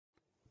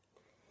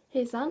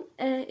Hejsan!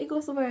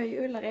 Igår så var jag i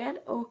Ullared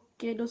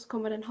och då så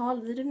kommer det en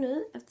haul-video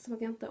nu eftersom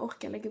jag inte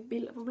orkar lägga upp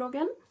bilder på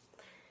bloggen.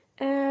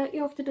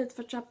 Jag åkte dit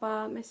för att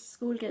köpa mest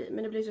skolgrejer,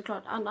 men det blir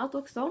såklart annat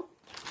också.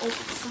 Och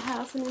så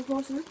här ser min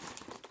påse ut.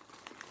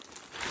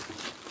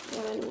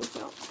 Jag vet inte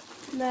så.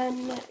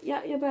 Men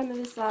ja, jag börjar med att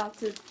visa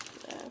typ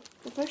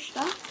det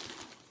första.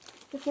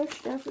 Det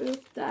första jag får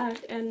upp det är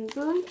en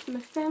bunt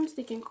med 5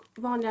 stycken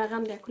vanliga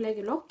randiga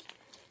kollegieblock.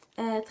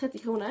 30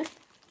 kronor.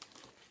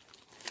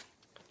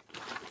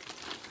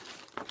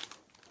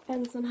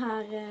 En sån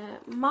här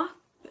mapp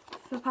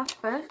för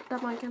papper där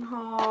man kan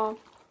ha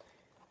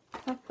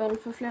papper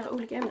för flera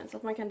olika ämnen så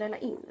att man kan dela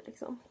in det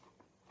liksom.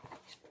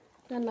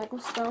 Denna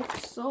kostar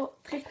också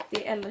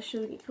 30 eller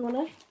 20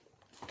 kronor.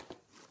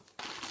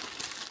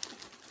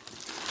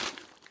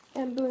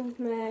 En bunt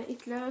med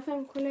ytterligare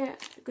 5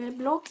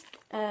 kollegieblock.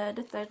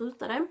 Detta är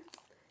rutade.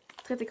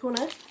 30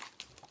 kronor.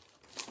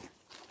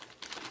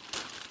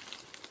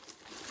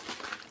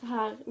 Så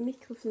här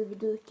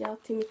mikrofiberdukar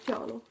till mitt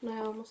piano när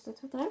jag måste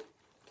tvätta det.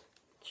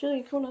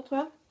 20 kronor tror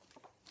jag.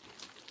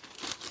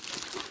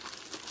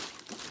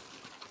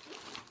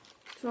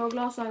 2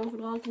 glasögon för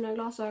att dra alltid mina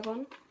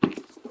glasögon.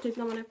 Typ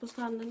när man är på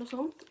stranden och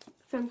sånt.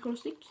 5 kronor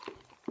styck.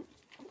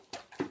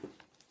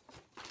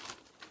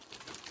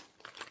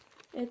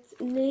 Ett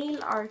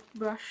nail art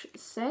brush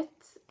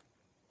set.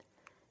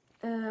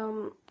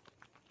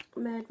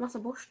 Med massa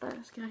borstar.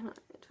 Jag ska räkna.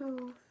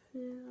 2,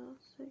 4,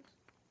 6,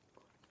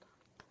 8,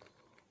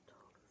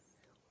 12.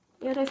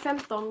 Ja, det är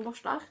 15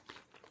 borstar.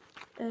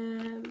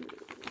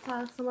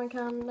 Här så man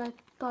kan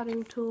ta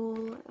din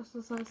tool,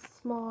 alltså så här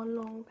smal,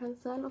 lång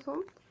pensel och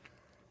sånt.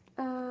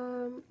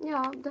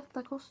 Ja,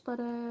 detta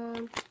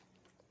kostade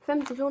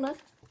 50 kronor.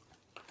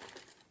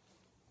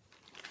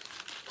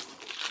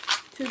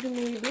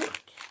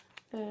 Tuggummi-burk,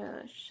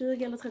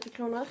 20 eller 30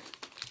 kronor.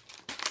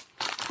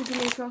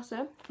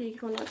 Tuggummi-påse, 10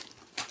 kronor.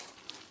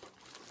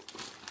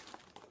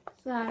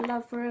 Så här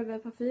Love Forever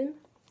parfym,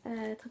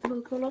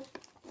 37 kronor.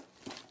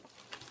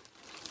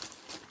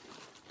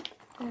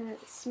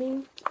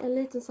 Smink, en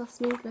liten sån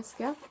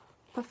sminkväska.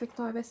 Perfekt att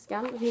ha i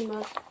väskan,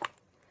 rymmer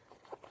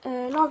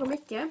lagom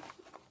mycket.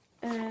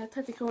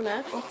 30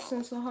 kronor. Och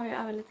sen så har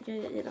jag även lite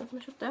grejer i den som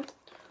jag köpte.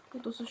 Och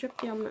då så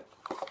köpte jag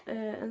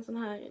en sån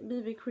här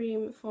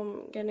BB-cream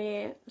från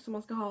Garnier som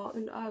man ska ha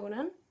under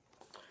ögonen.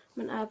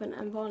 Men även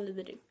en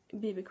vanlig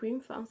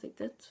BB-cream för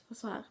ansiktet för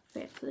så här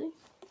fet i.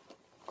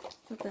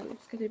 Så att den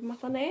ska typ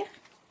matta ner.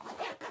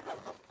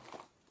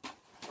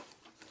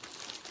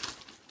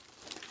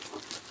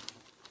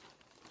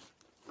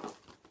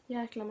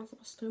 Jäkla massa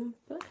på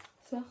strumpor.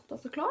 Svarta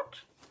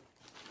såklart.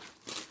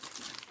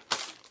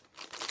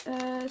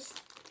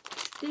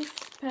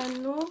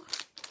 Stiftpennor.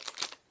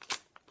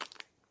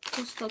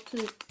 Kostar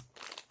typ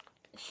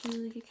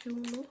 20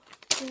 kronor.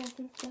 Jag vet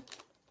inte.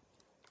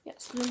 Ja,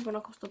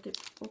 strumporna kostar typ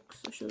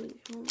också 20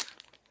 kronor.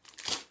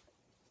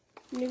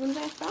 Ni vill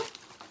veta?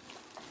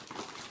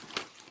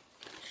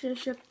 Så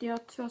köpte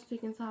jag 2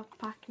 stycken så här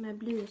pack med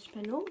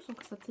blyertspennor som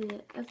kostar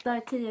 10. Där är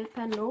 10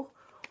 pennor.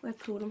 Och jag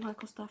tror de här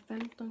kostar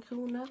 15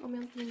 kronor om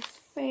jag inte minns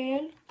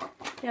fel.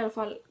 Det är i alla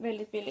fall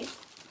väldigt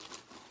billigt.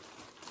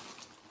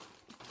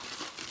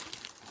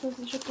 Sen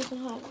så köpte jag sån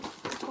här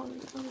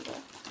från andra.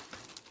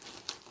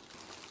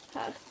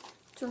 Här.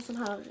 2 sån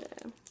här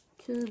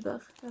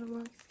kuber. Eller vad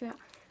man ska säga.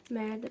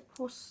 Med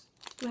post...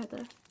 Vad heter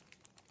det?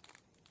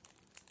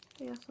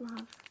 Det är sån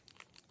här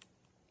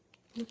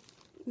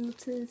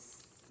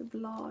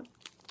notisblad.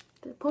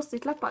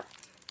 Post-it-lappar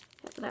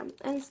heter det.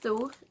 En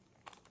stor.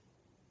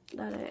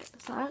 Där det är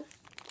så här.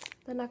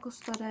 Den här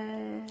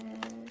kostade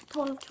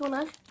 12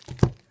 kronor.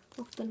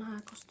 Och den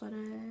här kostade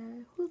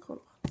 7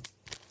 kronor.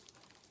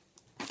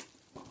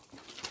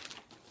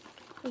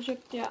 Då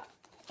köpte jag,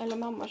 eller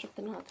mamma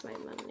köpte den här till mig,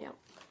 men ja.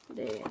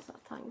 Det är så här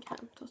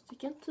tandkräm, 2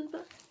 stycken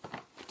tuber.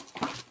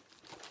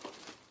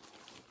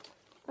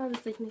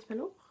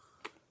 Överstrykningspennor.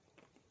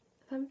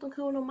 15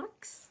 kronor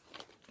max.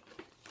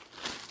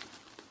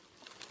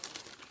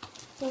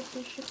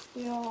 Så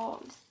köpte jag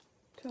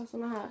 2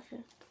 såna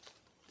här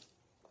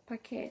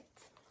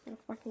paket eller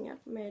förpackningar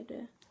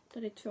med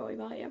där det är 2 i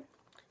varje.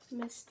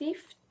 Med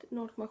stift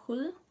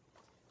 0,7.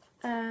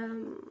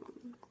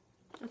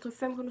 Jag tror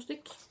 5 kronor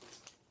styck.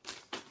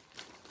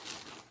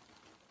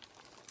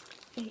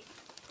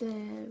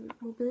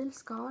 Ett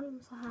mobilskal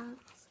så här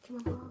så kan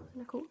man ha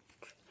sina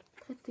kort.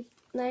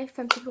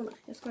 50 kronor.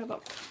 Jag skojar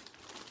bara.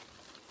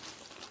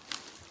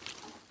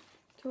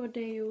 2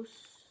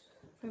 deos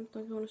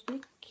 15 kronor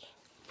styck.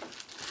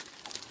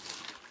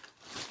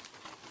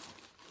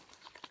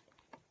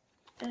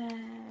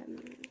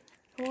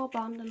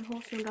 Hårband eller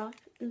hårsnoddar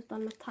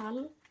utan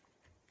metall.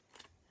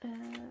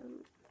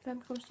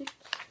 5 kronor styck.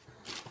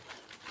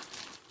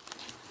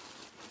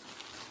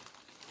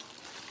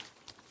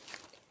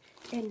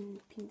 En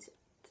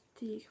pincett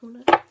 10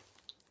 kronor.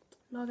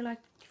 Nagellack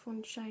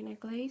från China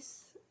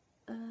Glaze.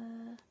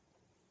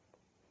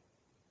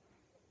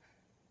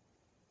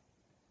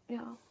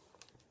 Ja.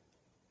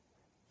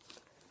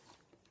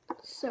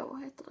 Så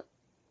heter det.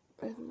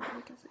 Jag vet inte vad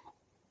jag kan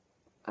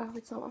säga.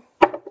 Skitsamma.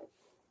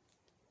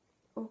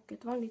 och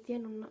ett vanligt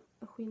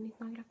genomskinligt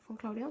nagellack från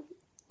Claudia.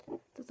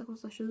 Detta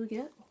kostar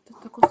 20 och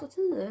detta kostar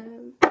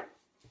 10.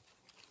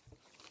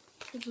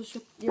 Och så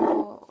köpte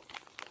jag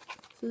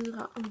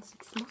 4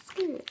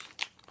 ansiktsmasker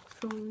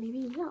från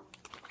Nivea.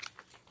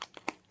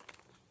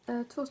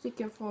 2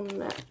 stycken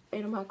från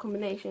i de här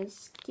combination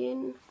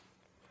skin.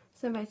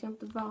 Sen vet jag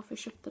inte varför jag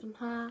köpte den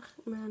här,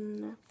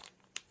 men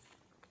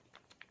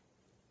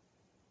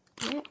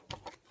nej.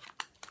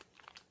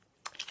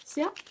 Så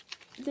ja,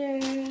 det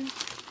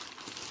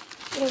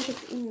har jag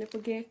köpt inne på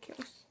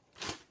GKs.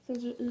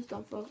 Sen så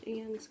utanför i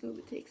en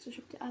skobutik så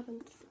köpte jag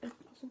även ett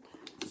par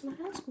såna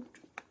här skor.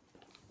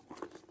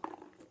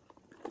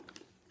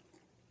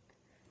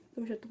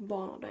 De köpte på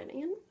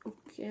barnavdelningen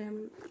och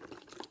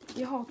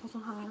jag har ett par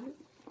såna här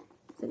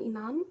sen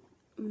innan,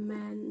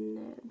 men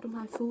de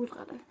här är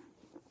fodrade.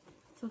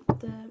 Så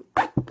att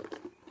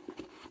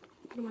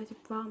de är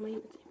typ varma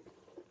inuti.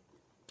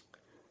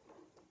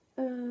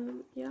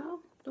 Ja,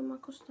 de har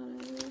kostat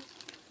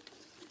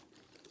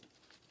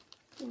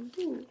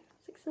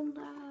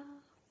 600,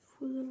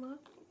 700.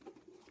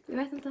 Jag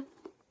vet inte.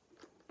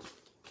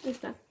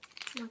 Just det.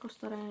 De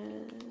kostade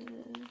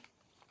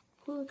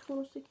 7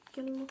 kronor styck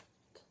eller något.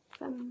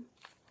 5.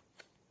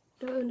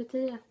 Det var under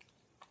 10.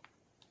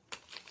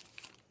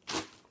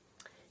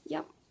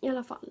 Ja, i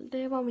alla fall.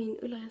 Det var min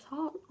Ullared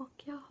haul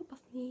och jag hoppas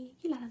ni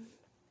gillar den.